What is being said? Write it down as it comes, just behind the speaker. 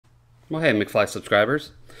Well, hey, McFly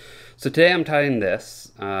subscribers. So today I'm tying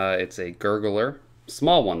this. It's a gurgler,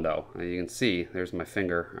 small one though. You can see there's my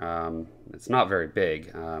finger. It's not very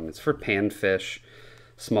big. It's for panfish,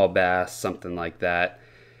 small bass, something like that.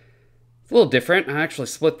 It's a little different. I actually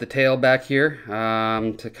split the tail back here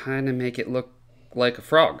to kind of make it look like a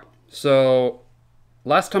frog. So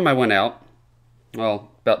last time I went out,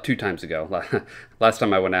 well, about 2 times ago. Last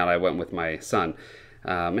time I went out, I went with my son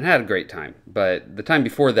and had a great time. But the time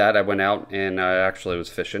before that, I went out and I actually was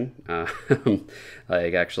fishing,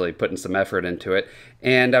 like actually putting some effort into it.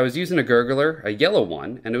 And I was using a gurgler, a yellow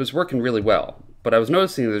one, and it was working really well. But I was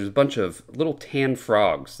noticing there's a bunch of little tan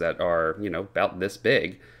frogs that are, about this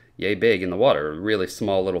big, yay big in the water, really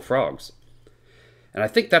small little frogs. And I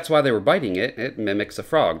think that's why they were biting it. It mimics a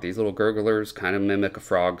frog. These little gurglers kind of mimic a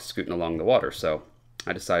frog scooting along the water. So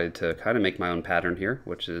I decided to kind of make my own pattern here,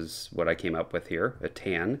 which is what I came up with here, a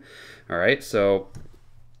tan. All right, so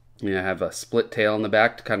I have a split tail in the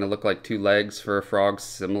back to kind of look like two legs for a frog,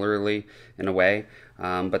 similarly in a way.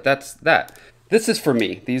 But that's that. This is for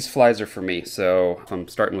me. These flies are for me. So I'm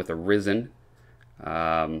starting with a risen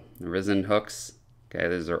hooks. Okay,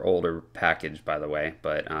 these are older packaged, by the way,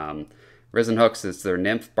 but risen hooks is their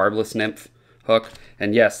nymph, barbless nymph hook.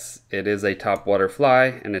 And yes, it is a topwater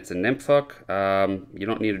fly, and it's a nymph hook. You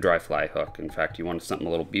don't need a dry fly hook. In fact, you want something a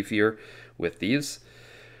little beefier with these.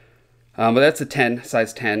 But that's a 10,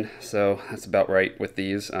 size 10, so that's about right with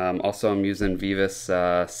these. Also, I'm using Vivus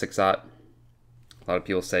 6/0. A lot of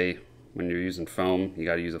people say when you're using foam, you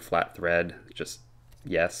got to use a flat thread. Just,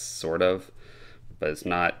 yes, sort of, but it's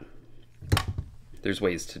not. There's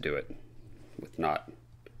ways to do it with not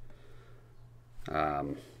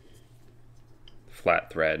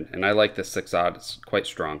flat thread, and I like this 6/0. It's quite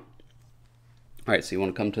strong. All right, so you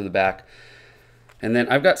want to come to the back, and then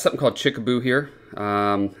I've got something called chickaboo here.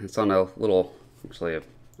 It's on a little, actually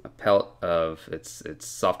a pellet of it's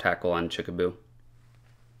soft hackle on chickaboo,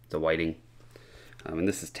 the whiting, and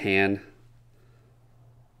this is tan.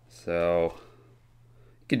 So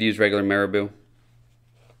you could use regular marabou,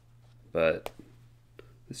 but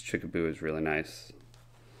this chickaboo is really nice.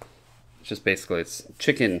 It's just basically, it's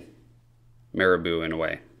chicken marabou in a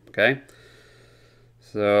way, okay?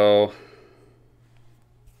 So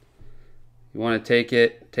you want to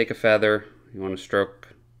take a feather, you want to stroke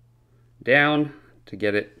down to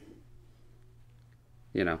get it,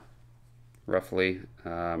 roughly,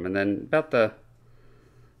 and then about the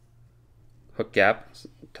hook gap,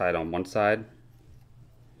 tied on one side.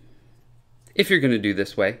 If you're going to do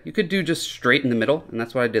this way, you could do just straight in the middle, and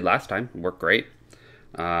that's what I did last time. It worked great.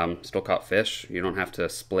 Still caught fish. You don't have to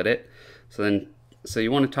split it. So you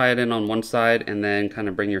want to tie it in on one side and then kind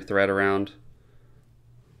of bring your thread around.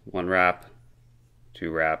 One wrap,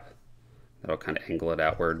 two wrap. That'll kind of angle it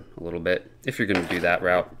outward a little bit if you're going to do that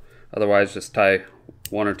route. Otherwise, just tie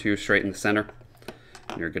one or two straight in the center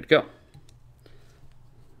and you're good to go.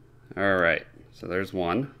 All right, so there's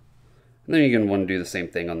one. And then you're going to want to do the same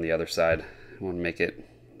thing on the other side. You want to make it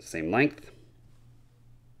the same length.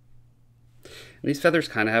 And these feathers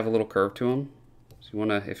kind of have a little curve to them. So you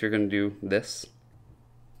want to, if you're going to do this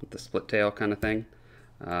with the split tail kind of thing,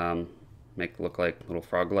 make it look like little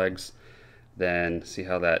frog legs, then see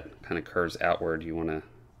how that kind of curves outward. You want to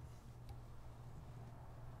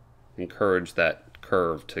encourage that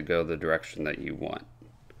curve to go the direction that you want.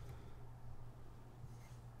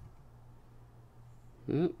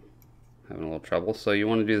 Oh, having a little trouble. So you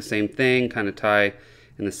want to do the same thing, kind of tie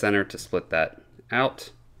in the center to split that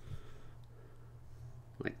out.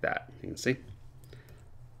 Like that, you can see.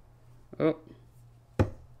 Oh,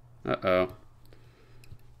 uh-oh.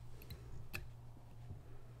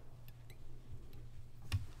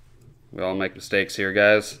 We all make mistakes here,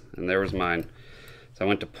 guys, and there was mine. So I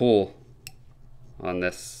went to pull on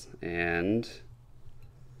this, and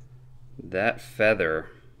that feather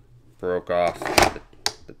broke off.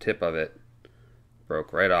 The tip of it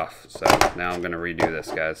broke right off. So now I'm going to redo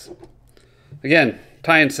this, guys. Again,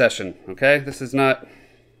 tie-in session, okay? This is not,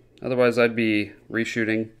 otherwise I'd be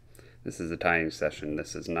reshooting. This is a tying session.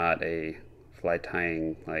 This is not a fly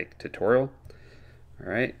tying like tutorial.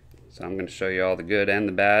 All right, so I'm going to show you all the good and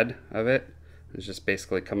the bad of it. It's just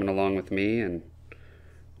basically coming along with me and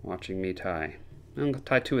watching me tie. I'm going to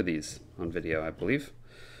tie 2 of these on video, I believe.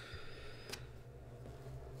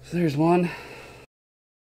 So there's one.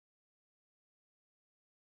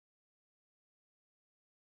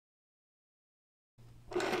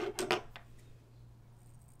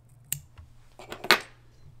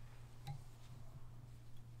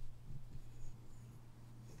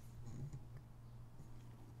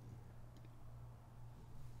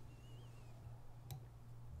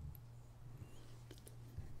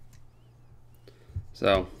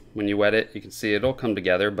 So when you wet it, you can see it'll come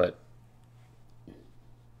together, but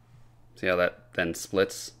see how that then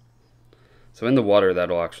splits? So in the water,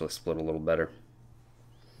 that'll actually split a little better.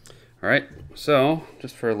 All right, so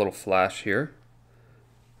just for a little flash here,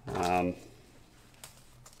 I'm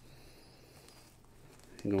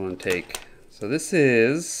going to take, so this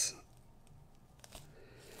is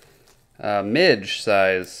midge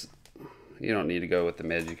size. You don't need to go with the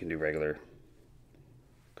midge, you can do regular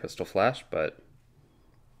crystal flash, but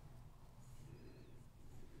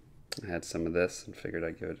I had some of this and figured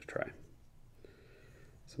I'd give it a try.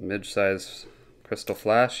 So midge size crystal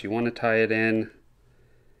flash, you want to tie it in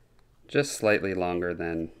just slightly longer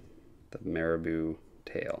than the marabou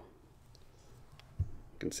tail.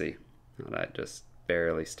 You can see how that just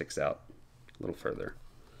barely sticks out a little further.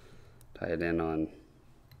 Tie it in on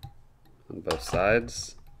both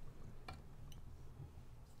sides.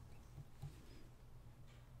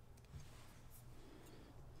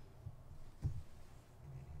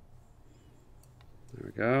 There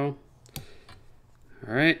we go.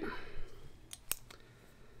 All right.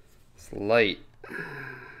 It's light. See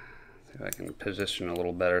if I can position a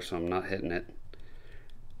little better so I'm not hitting it.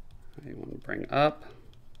 You want to bring up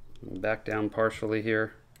and back down partially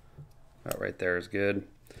here. About right there is good.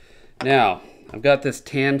 Now, I've got this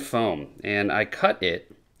tan foam, and I cut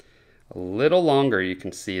it a little longer, you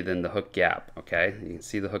can see, than the hook gap, okay? You can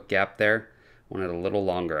see the hook gap there. I want it a little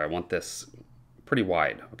longer. I want this pretty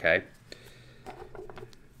wide, okay?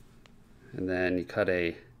 And then you cut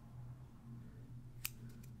a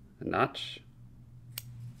notch.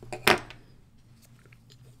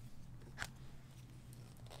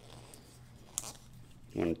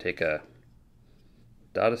 You want to take a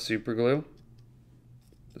dot of super glue,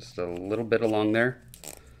 just a little bit along there.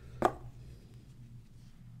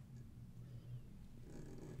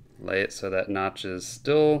 Lay it so that notch is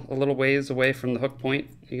still a little ways away from the hook point,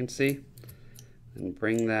 you can see. And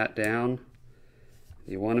bring that down.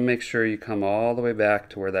 You want to make sure you come all the way back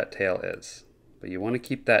to where that tail is. But you want to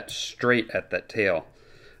keep that straight at that tail.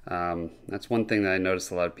 That's one thing that I notice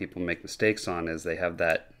a lot of people make mistakes on, is they have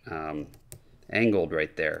that angled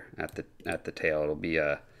right there at the tail. It'll be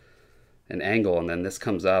an angle, and then this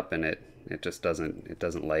comes up and it just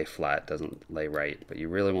doesn't lay flat, doesn't lay right. But you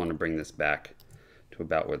really want to bring this back to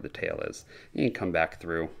about where the tail is. You can come back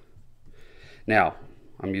through. Now,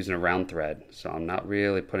 I'm using a round thread, so I'm not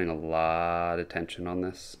really putting a lot of tension on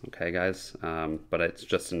this, okay guys? But it's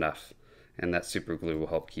just enough, and that super glue will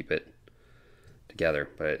help keep it together.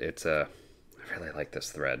 But I really like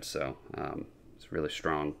this thread, so it's really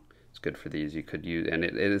strong. It's good for these. You could use, and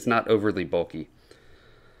it is not overly bulky.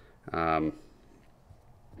 You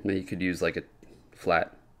could use like a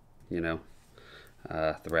flat,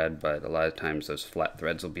 thread, but a lot of times those flat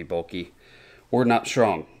threads will be bulky or not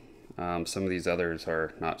strong. Some of these others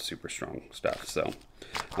are not super strong stuff. So,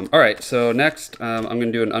 all right. So next, I'm going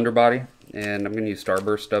to do an underbody, and I'm going to use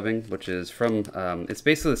Starburst dubbing, which is from. It's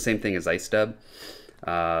basically the same thing as Ice Dub,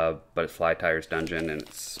 but it's Fly Tires Dungeon, and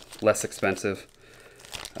it's less expensive.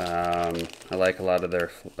 I like a lot of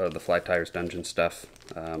the Fly Tires Dungeon stuff.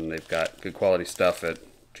 They've got good quality stuff at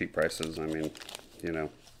cheap prices. I mean,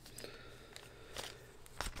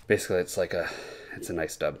 basically it's a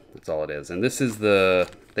nice dub. That's all it is. And this is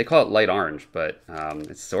they call it light orange, but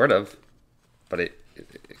it's sort of, but it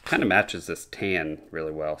kind of matches this tan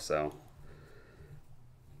really well. So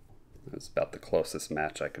it's about the closest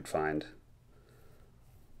match I could find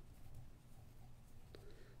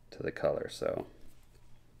to the color. So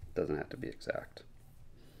it doesn't have to be exact.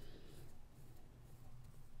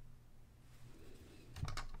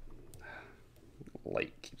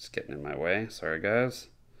 Light keeps getting in my way. Sorry, guys.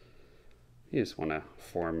 You just want to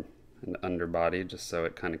form an underbody just so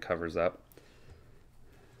it kind of covers up.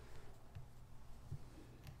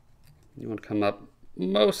 You want to come up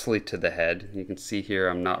mostly to the head. You can see here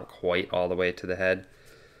I'm not quite all the way to the head.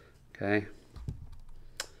 Okay.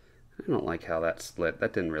 I don't like how that split.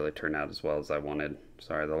 That didn't really turn out as well as I wanted.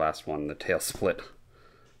 Sorry, the last one, the tail split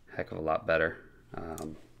a heck of a lot better.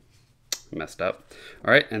 Messed up.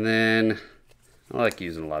 All right, and then I like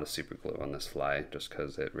using a lot of super glue on this fly just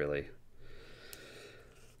because it really...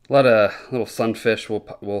 A lot of little sunfish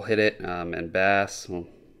will hit it, and bass. Well,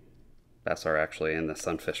 bass are actually in the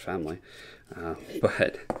sunfish family,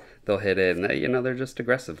 but they'll hit it, and they're just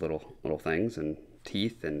aggressive little things, and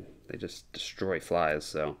teeth, and they just destroy flies.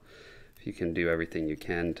 So if you can do everything you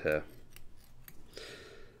can to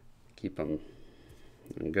keep them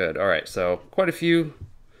good. All right, so quite a few.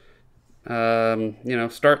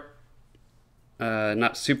 Start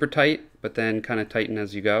not super tight, but then kind of tighten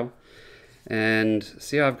as you go. And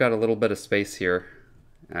see how I've got a little bit of space here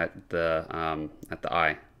at the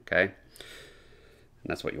eye, okay? And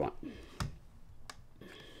that's what you want.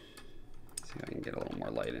 Let's see if I can get a little more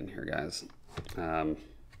light in here, guys. But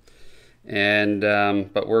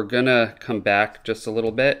we're gonna come back just a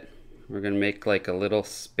little bit. We're gonna make like a little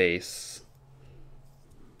space.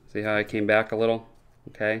 See how I came back a little?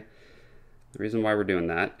 Okay. The reason why we're doing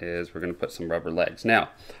that is we're gonna put some rubber legs. Now,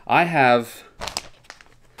 I have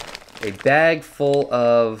a bag full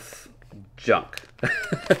of junk.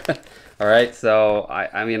 All right, so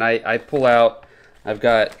I pull out, I've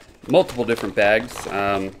got multiple different bags,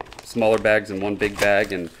 smaller bags and one big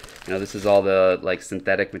bag, and you know, this is all the like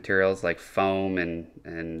synthetic materials like foam and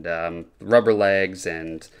rubber legs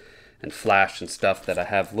and flash and stuff that I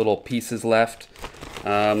have little pieces left.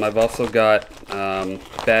 I've also got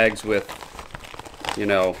bags with, you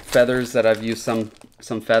know, feathers that I've used some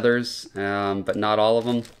feathers, but not all of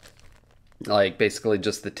them. Like basically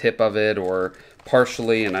just the tip of it or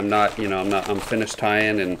partially, and I'm finished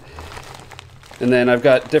tying, and then I've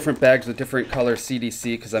got different bags with different color CDC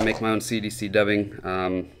because I make my own CDC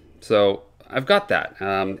dubbing. So I've got that,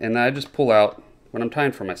 and I just pull out when I'm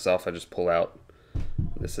tying for myself. I just pull out.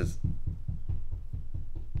 This is.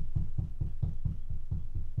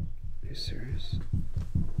 Are you serious?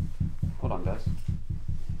 Hold on, guys.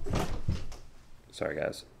 Sorry,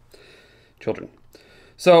 guys. Children.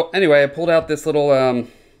 So anyway, I pulled out this little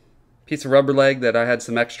piece of rubber leg that I had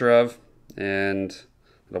some extra of, and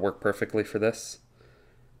it'll work perfectly for this.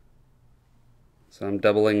 So I'm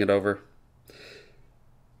doubling it over.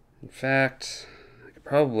 In fact, I could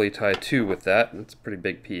probably tie 2 with that. That's a pretty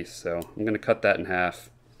big piece, so I'm going to cut that in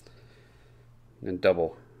half and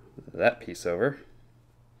double that piece over.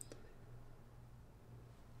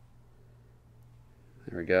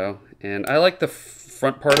 There we go. And I like the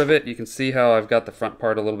front part of it. You can see how I've got the front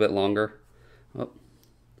part a little bit longer. Oh,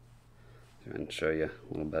 try and show you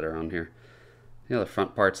a little better on here. You know, the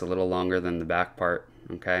front part's a little longer than the back part.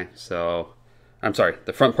 Okay, so I'm sorry,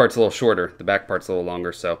 the front part's a little shorter, the back part's a little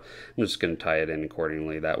longer, so I'm just going to tie it in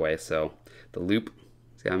accordingly that way. So the loop,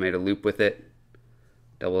 see how I made a loop with it,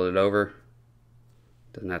 doubled it over.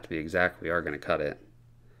 Doesn't have to be exact, we are going to cut it.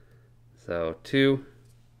 So two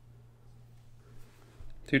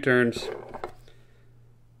turns,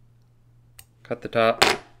 cut the top,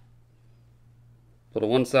 pull to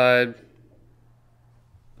one side,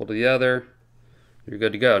 pull to the other, you're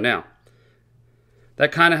good to go. Now,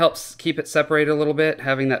 that kind of helps keep it separated a little bit,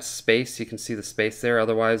 having that space. You can see the space there,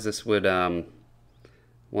 otherwise this would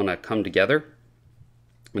want to come together,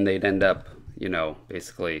 and they'd end up, you know,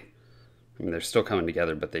 basically, I mean, they're still coming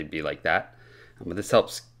together, but they'd be like that. But this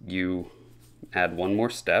helps you add one more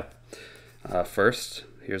step. First,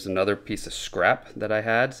 here's another piece of scrap that I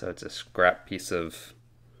had. So it's a scrap piece of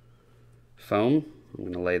foam. I'm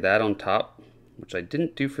going to lay that on top, which I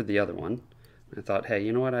didn't do for the other one. I thought, hey,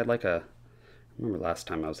 you know what? I remember last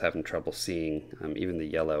time I was having trouble seeing, even the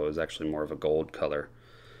yellow is actually more of a gold color.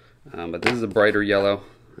 But this is a brighter yellow.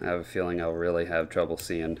 I have a feeling I'll really have trouble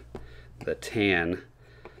seeing the tan.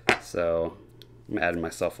 So I'm adding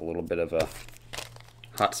myself a little bit of a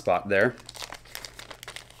hot spot there.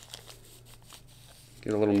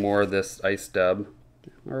 Get a little more of this ice dub,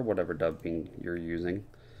 or whatever dubbing you're using.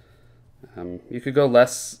 You could go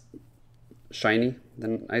less shiny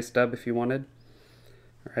than ice dub if you wanted.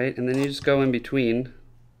 All right, and then you just go in between.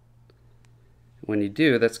 When you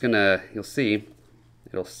do, you'll see,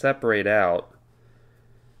 it'll separate out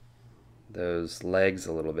those legs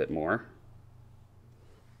a little bit more,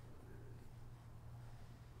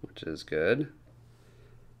 which is good.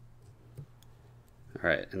 All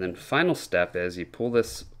right, and then final step is you pull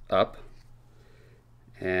this up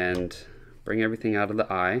and bring everything out of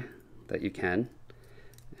the eye that you can,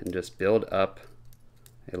 and just build up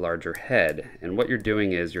a larger head. And what you're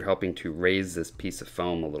doing is you're helping to raise this piece of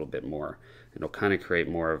foam a little bit more. It'll kind of create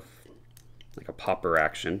more of like a popper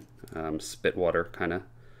action, spit water kind of.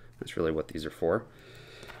 That's really what these are for.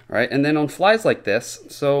 All right, and then on flies like this,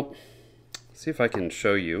 so let's see if I can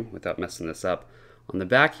show you without messing this up. On the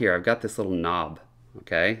back here, I've got this little knob.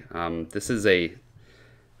 Okay, this is a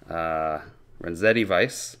Renzetti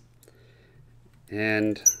vise,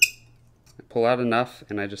 and I pull out enough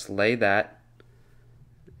and I just lay that.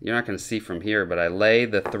 You're not going to see from here, but I lay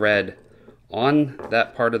the thread on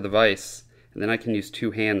that part of the vise, and then I can use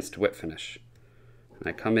 2 hands to whip finish. And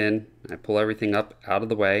I come in, I pull everything up out of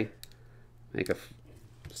the way, make a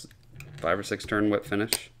 5 or 6 turn whip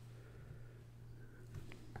finish,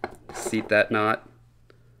 seat that knot,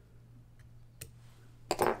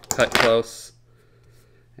 cut close,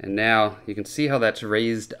 and now you can see how that's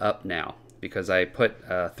raised up now. because I put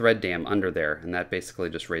a thread dam under there, and that basically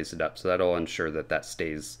just raised it up. So that'll ensure that that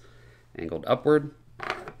stays angled upward.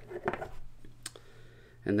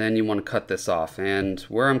 And then you want to cut this off. And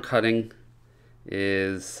where I'm cutting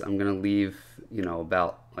is I'm going to leave, you know,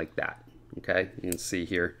 about like that. Okay, you can see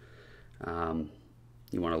here.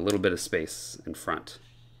 You want a little bit of space in front,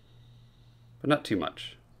 but not too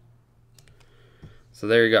much. So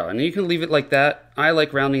there you go. And you can leave it like that. I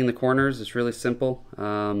like rounding the corners. It's really simple.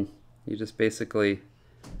 You just basically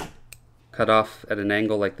cut off at an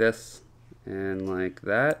angle like this and like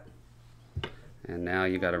that. And now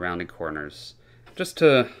you got a rounded corners. Just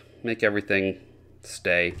to make everything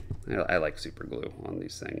stay. I like super glue on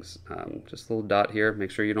these things. Just a little dot here.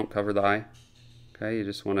 Make sure you don't cover the eye. Okay, you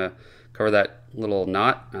just want to cover that little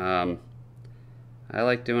knot. I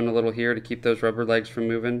like doing a little here to keep those rubber legs from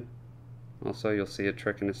moving. Also, you'll see a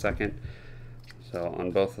trick in a second. So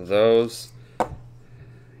on both of those,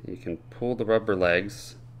 you can pull the rubber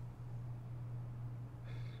legs.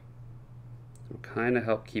 It'll kind of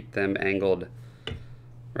help keep them angled,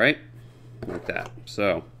 right? Like that.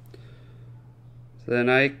 So then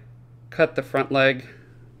I cut the front leg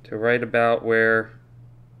to right about where,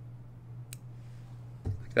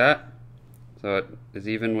 like that. So it is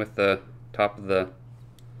even with the top of the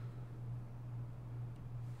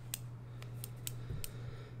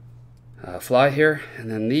fly here, and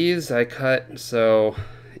then these I cut so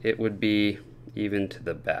it would be even to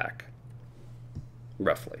the back,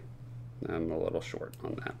 roughly. I'm a little short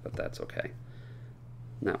on that, but that's okay.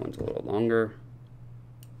 And that one's a little longer.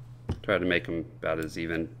 Try to make them about as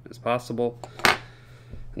even as possible.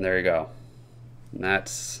 And there you go. And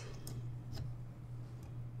that's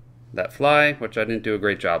that fly, which I didn't do a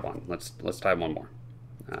great job on. Let's tie one more.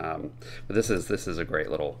 But this is a great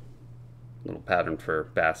little pattern for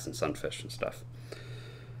bass and sunfish and stuff.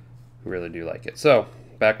 I really do like it. So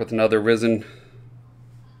back with another risen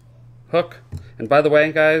hook. And by the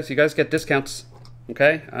way, guys, you guys get discounts.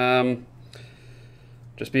 Okay,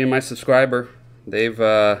 just being my subscriber, they've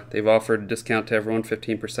offered a discount to everyone,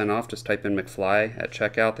 15% off. Just type in McFly at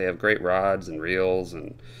checkout. They have great rods and reels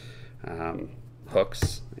and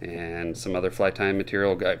hooks and some other fly tying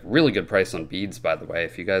material. Got really good price on beads, by the way.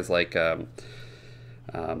 If you guys like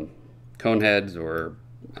cone heads or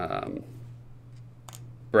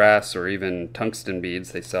brass or even tungsten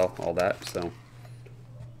beads, they sell all that. So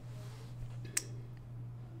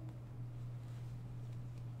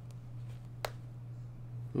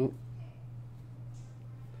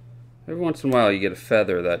every once in a while you get a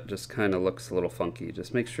feather that just kind of looks a little funky.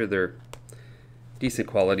 Just make sure they're decent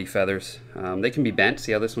quality feathers. They can be bent.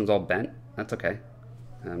 See how this one's all bent? That's okay.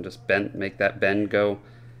 Just bend, make that bend go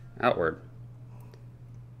outward.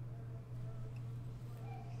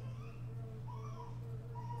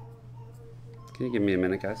 Can you give me a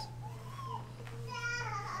minute, guys?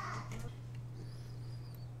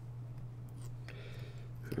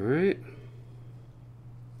 All right.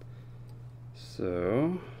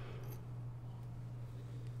 So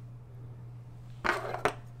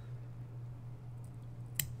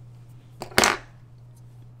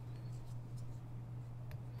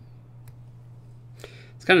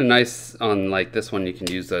it's kind of nice on like this one. You can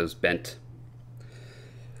use those bent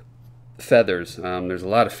feathers. There's a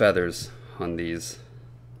lot of feathers on these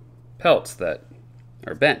pelts that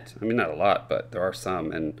are bent. I mean, not a lot, but there are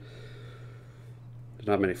some, and there's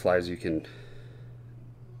not many flies you can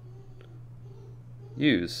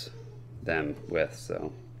use them with.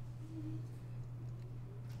 So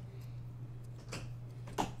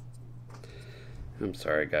I'm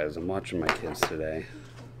sorry, guys. I'm watching my kids today,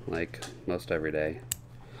 like most every day.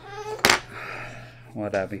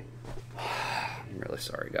 What have you? I'm really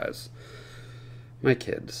sorry, guys. My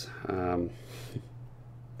kids. Like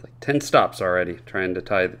 10 stops already trying to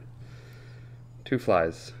tie 2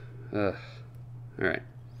 flies. All right.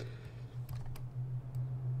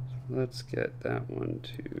 Let's get that one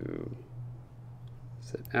to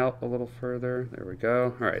sit out a little further. There we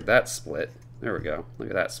go. All right, that's split. There we go. Look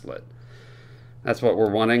at that split. That's what we're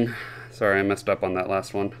wanting. Sorry, I messed up on that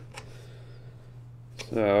last one.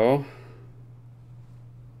 So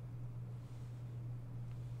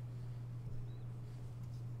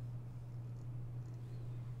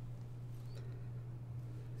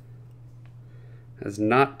as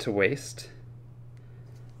not to waste.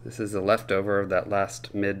 This is the leftover of that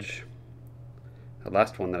last midge, the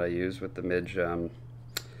last one that I used with the midge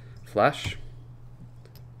flash.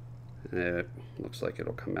 And it looks like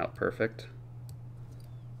it'll come out perfect.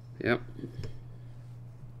 Yep,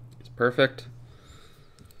 it's perfect.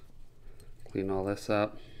 Clean all this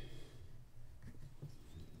up.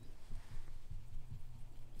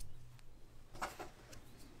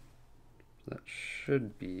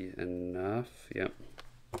 should be enough. Yep.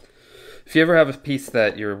 If you ever have a piece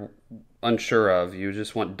that you're unsure of, you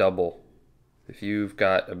just want double. If you've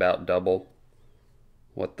got about double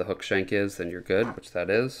what the hook shank is, then you're good, which that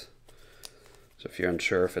is. So if you're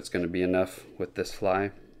unsure if it's going to be enough with this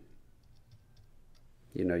fly,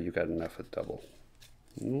 you know you got enough with double.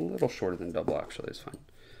 A little shorter than double actually is fine.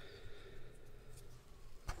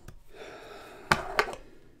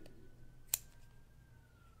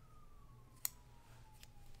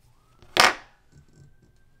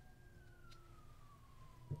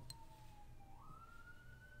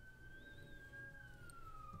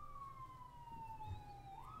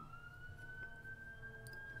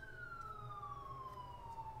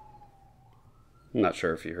 I'm not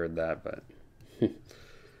sure if you heard that, but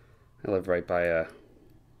I live right by a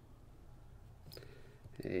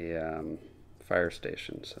fire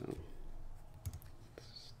station, so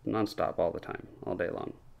it's non-stop all the time, all day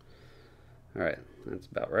long. All right, that's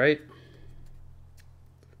about right.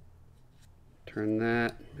 Turn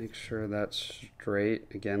that, make sure that's straight.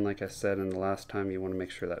 Again, like I said in the last time, you want to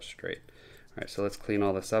make sure that's straight. All right, so let's clean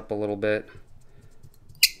all this up a little bit.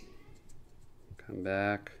 Come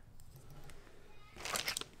back.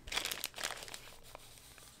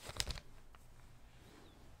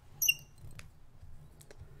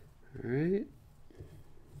 All right,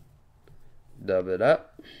 dub it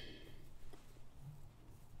up.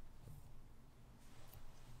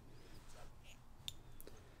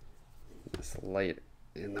 This light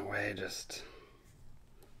in the way just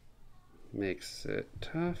makes it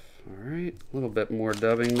tough. All right, a little bit more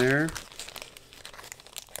dubbing there.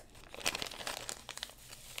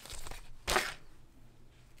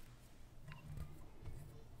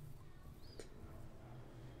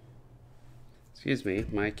 Excuse me,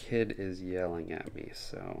 my kid is yelling at me,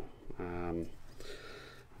 so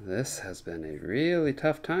this has been a really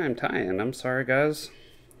tough time tying. I'm sorry, guys.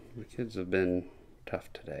 My kids have been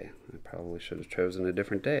tough today. I probably should have chosen a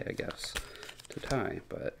different day, I guess, to tie,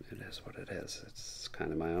 but it is what it is. It's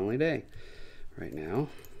kind of my only day right now.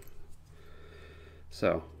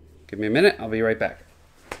 So, give me a minute, I'll be right back.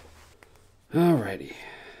 Alrighty.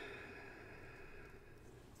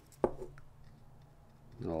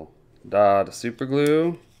 Little dot of super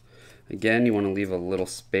glue. Again, you want to leave a little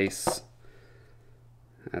space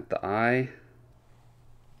at the eye.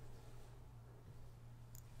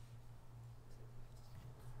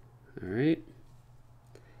 All right.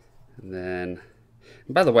 And then,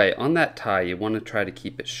 by the way, on that tie, you want to try to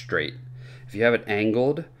keep it straight. If you have it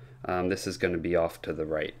angled, this is going to be off to the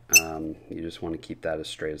right. You just want to keep that as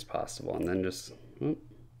straight as possible. And then just,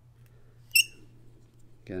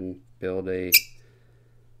 again, build a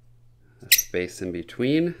space in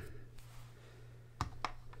between.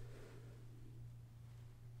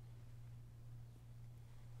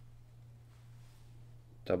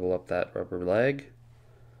 Double up that rubber leg.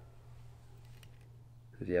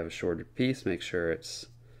 If you have a shorter piece, make sure it's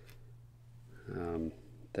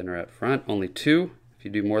thinner at front. Only 2. If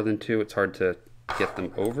you do more than 2, it's hard to get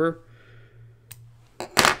them over.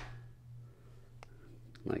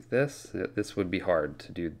 Like this. This would be hard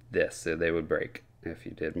to do this. They would break if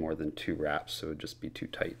you did more than 2 wraps, so it would just be too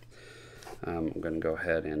tight. I'm going to go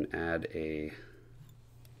ahead and add a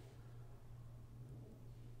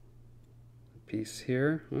piece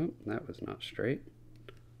here. Oh, that was not straight.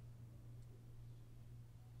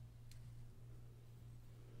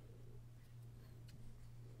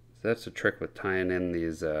 So that's the trick with tying in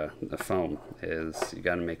these the foam, is you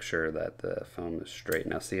got to make sure that the foam is straight.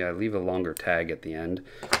 Now see, I leave a longer tag at the end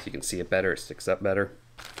so you can see it better, it sticks up better.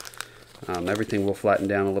 Everything will flatten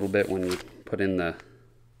down a little bit when you put in the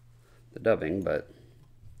dubbing, but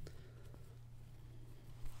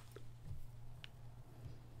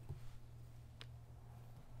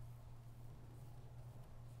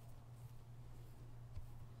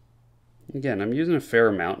again, I'm using a fair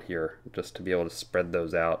amount here just to be able to spread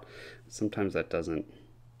those out. Sometimes that doesn't,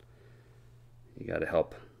 you got to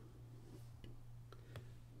help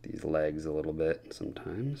these legs a little bit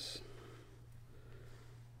sometimes.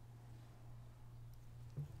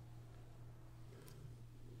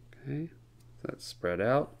 Okay, so that's spread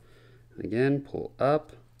out. And again, pull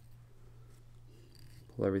up,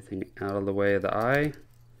 pull everything out of the way of the eye.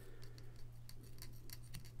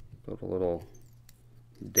 Build a little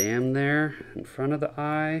dam there in front of the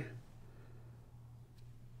eye.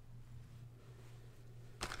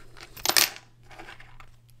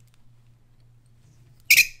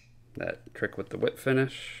 That trick with the whip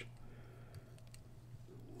finish.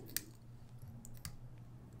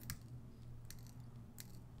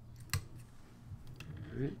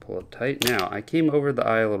 All right, pull it tight. Now, I came over the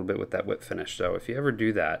eye a little bit with that whip finish, so if you ever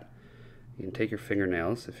do that, You can take your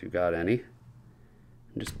fingernails, if you've got any,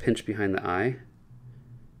 and just pinch behind the eye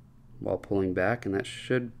while pulling back, and that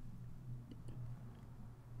should,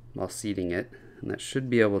 while seating it, and that should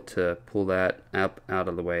be able to pull that up out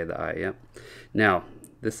of the way of the eye. Yep. Now,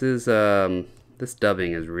 this is this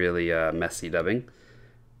dubbing is really messy dubbing,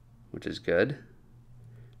 which is good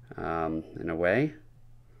in a way,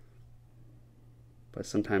 but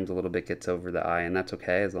sometimes a little bit gets over the eye, and that's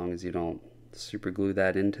okay as long as you don't super glue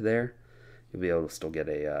that into there. You'll be able to still get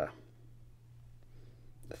a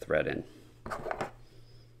the thread in. All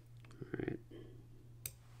right.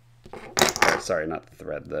 Oh, sorry, not the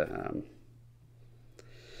thread. The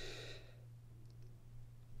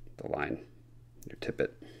line. Your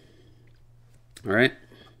tippet. All right.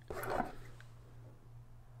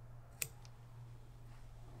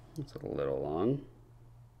 It's a little long.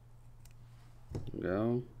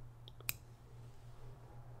 Go.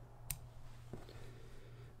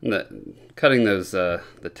 And cutting those the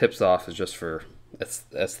tips off is just for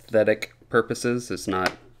aesthetic purposes. It's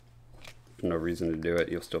not no reason to do it.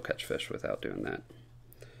 You'll still catch fish without doing that.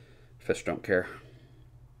 Fish don't care.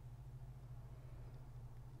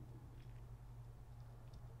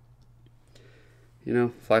 You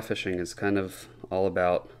know, fly fishing is kind of all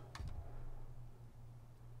about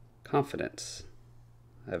confidence.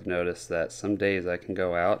 I've noticed that some days I can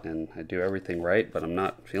go out and I do everything right, but I'm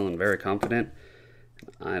not feeling very confident.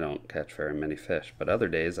 I don't catch very many fish, but other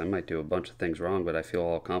days I might do a bunch of things wrong, but I feel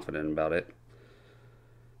all confident about it.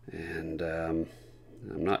 And I'm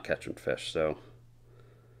not catching fish, so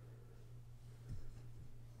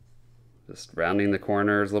just rounding the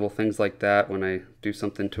corners, little things like that when I do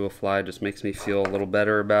something to a fly just makes me feel a little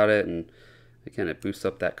better about it, and again, it boosts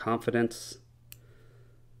up that confidence.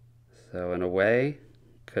 So in a way,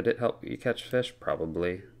 could it help you catch fish?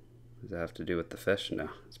 Probably. Does it have to do with the fish? No,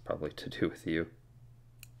 it's probably to do with you.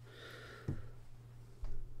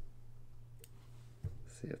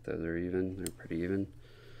 See if those are even. They're pretty even.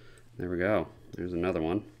 There we go. There's another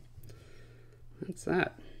one. That's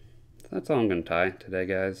that. So that's all I'm going to tie today,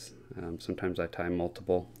 guys. Sometimes I tie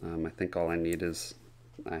multiple. I think all I need is,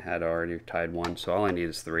 I had already tied one, so all I need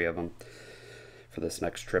is 3 of them for this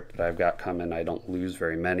next trip that I've got coming. I don't lose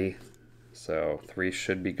very many, so 3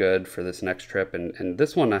 should be good for this next trip. And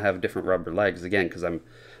this one I have different rubber legs again because I'm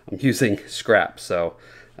using scrap. So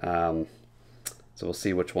so we'll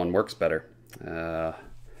see which one works better.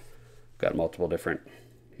 Got multiple different,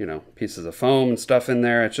 you know, pieces of foam and stuff in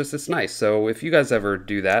there. It's nice. So if you guys ever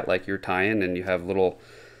do that, like you're tying and you have little,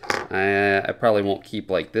 I probably won't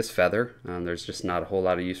keep like this feather. There's just not a whole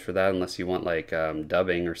lot of use for that unless you want like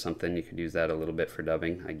dubbing or something. You could use that a little bit for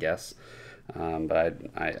dubbing, I guess. But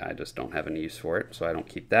I just don't have any use for it, so I don't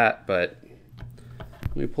keep that. But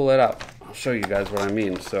let me pull it out. I'll show you guys what I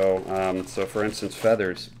mean. So, so for instance,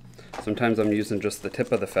 feathers. Sometimes I'm using just the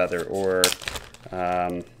tip of the feather, or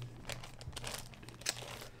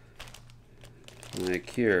like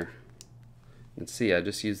here. You can see I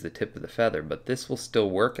just use the tip of the feather, but this will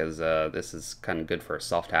still work as this is kind of good for a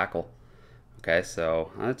soft hackle. Okay,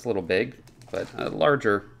 so it's a little big, but a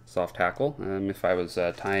larger soft hackle. If I was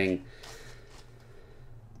tying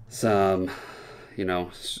some, you know,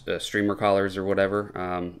 streamer collars or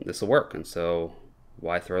whatever, this will work. And so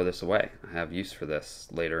why throw this away? I have use for this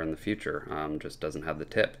later in the future. Just doesn't have the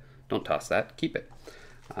tip. Don't toss that, keep it.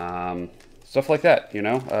 Stuff like that, you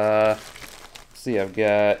know. Let's see, I've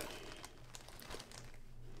got,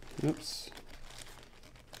 oops.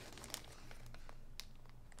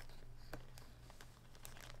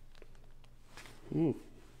 It's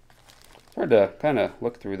hard to kind of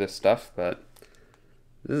look through this stuff, but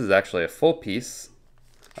this is actually a full piece.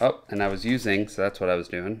 Oh, and I was using, so that's what I was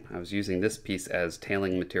doing. I was using this piece as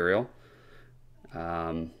tailing material.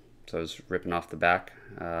 So I was ripping off the back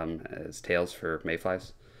as tails for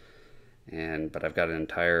mayflies. But I've got an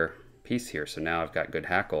entire piece here, so now I've got good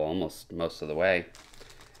hackle almost most of the way.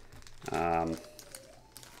 I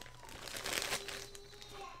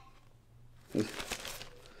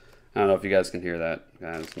don't know if you guys can hear that,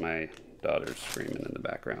 guys. My daughter's screaming in the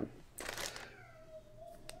background.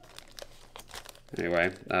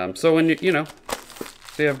 Anyway, so when you know,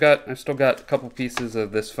 see, I've still got a couple pieces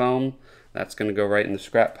of this foam. That's going to go right in the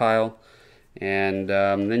scrap pile. And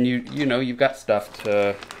then you know, you've got stuff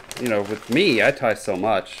to, you know, with me, I tie so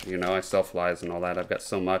much. You know, I sell flies and all that. I've got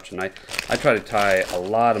so much, and I try to tie a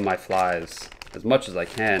lot of my flies as much as I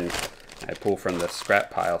can. I pull from the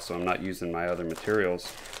scrap pile, so I'm not using my other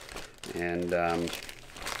materials. And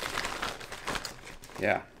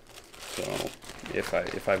yeah, so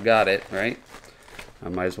if I've got it, right, I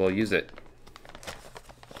might as well use it.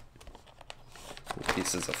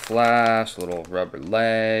 pieces of flash, little rubber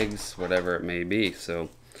legs, whatever it may be. So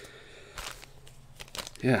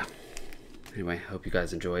yeah, anyway, hope you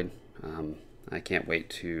guys enjoyed. I can't wait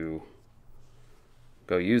to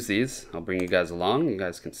go use these. I'll bring you guys along. You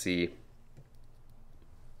guys can see,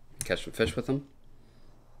 catch some fish with them,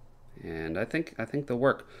 and I think they'll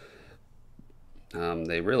work.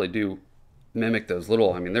 They really do mimic those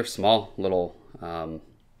little, I mean, they're small little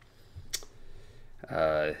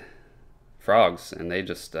frogs, and they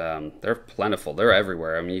just they're plentiful. They're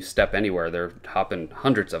everywhere. I mean, you step anywhere, they're hopping,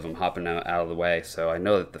 hundreds of them hopping out of the way. So I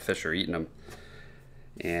know that the fish are eating them.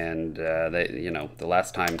 And they, you know, the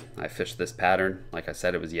last time I fished this pattern, like I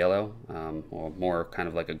said, it was yellow, or more kind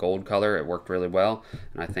of like a gold color. It worked really well,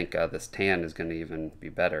 and I think this tan is going to even be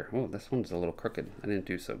better. Oh, this one's a little crooked. I didn't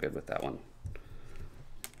do so good with that one.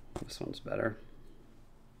 This one's better.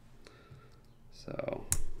 So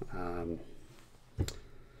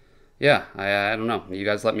yeah, I don't know. You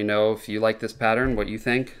guys let me know if you like this pattern, what you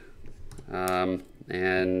think,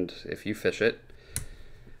 and if you fish it.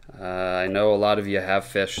 I know a lot of you have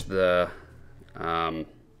fished the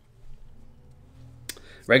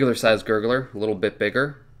regular size gurgler, a little bit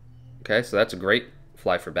bigger. Okay, so that's a great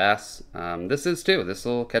fly for bass. This is too. This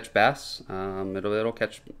will catch bass. It'll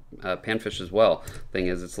catch panfish as well. Thing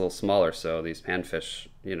is, it's a little smaller, so these panfish,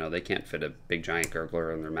 you know, they can't fit a big giant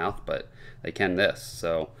gurgler in their mouth, but they can this.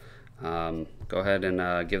 So go ahead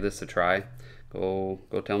and give this a try. Go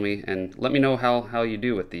tell me and let me know how you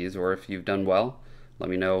do with these, or if you've done well. Let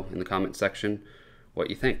me know in the comment section what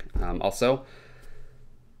you think. Also,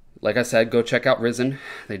 like I said, go check out Risen.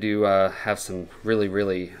 They do have some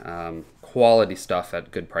really quality stuff at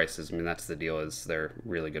good prices. I mean, that's the deal, is they're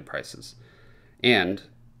really good prices. And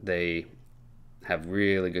they have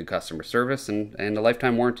really good customer service and a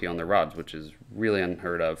lifetime warranty on their rods, which is really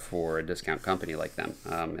unheard of for a discount company like them.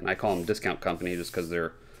 And I call them discount company just because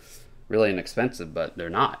they're really inexpensive, but they're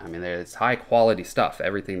not. I mean, it's high quality stuff.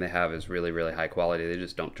 Everything they have is really high quality. They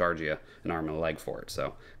just don't charge you an arm and a leg for it.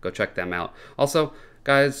 So go check them out. Also,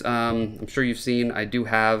 guys, I'm sure you've seen, I do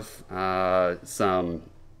have some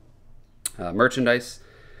merchandise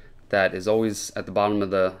that is always at the bottom of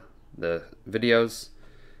the videos.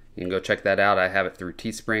 You can go check that out. I have it through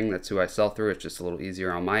Teespring. That's who I sell through. It's just a little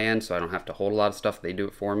easier on my end, so I don't have to hold a lot of stuff. They do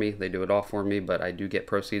it for me. They do it all for me, but I do get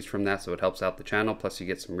proceeds from that, so it helps out the channel. Plus, you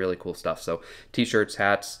get some really cool stuff. So t-shirts,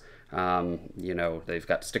 hats, you know, they've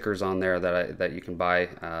got stickers on there that you can buy.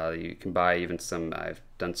 You can buy even some, I've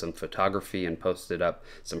done some photography and posted up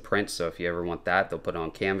some prints. So if you ever want that, they'll put it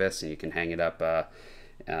on canvas and you can hang it up,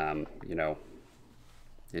 you know,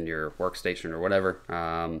 in your workstation or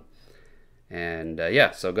whatever.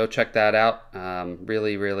 Yeah, so go check that out.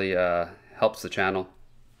 Really helps the channel.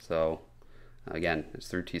 So again, it's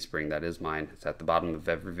through Teespring. That is mine. It's at the bottom of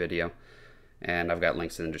every video, and I've got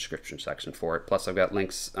links in the description section for it. Plus, I've got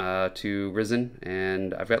links to Risen,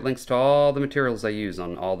 and I've got links to all the materials I use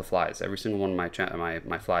on all the flies. Every single one of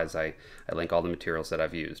my flies, I link all the materials that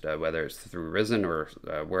I've used, whether it's through Risen or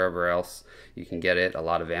wherever else you can get it. A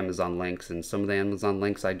lot of Amazon links, and some of the Amazon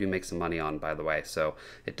links I do make some money on, by the way, so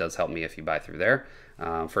it does help me if you buy through there.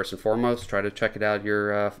 First and foremost, try to check it out at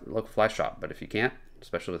your local fly shop, but if you can't,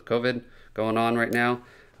 especially with COVID going on right now,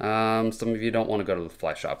 some of you don't want to go to the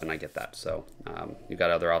fly shop, and I get that. So you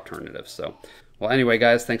got other alternatives. So, well, anyway,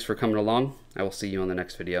 guys, thanks for coming along. I will see you on the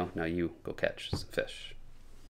next video. Now you go catch some fish.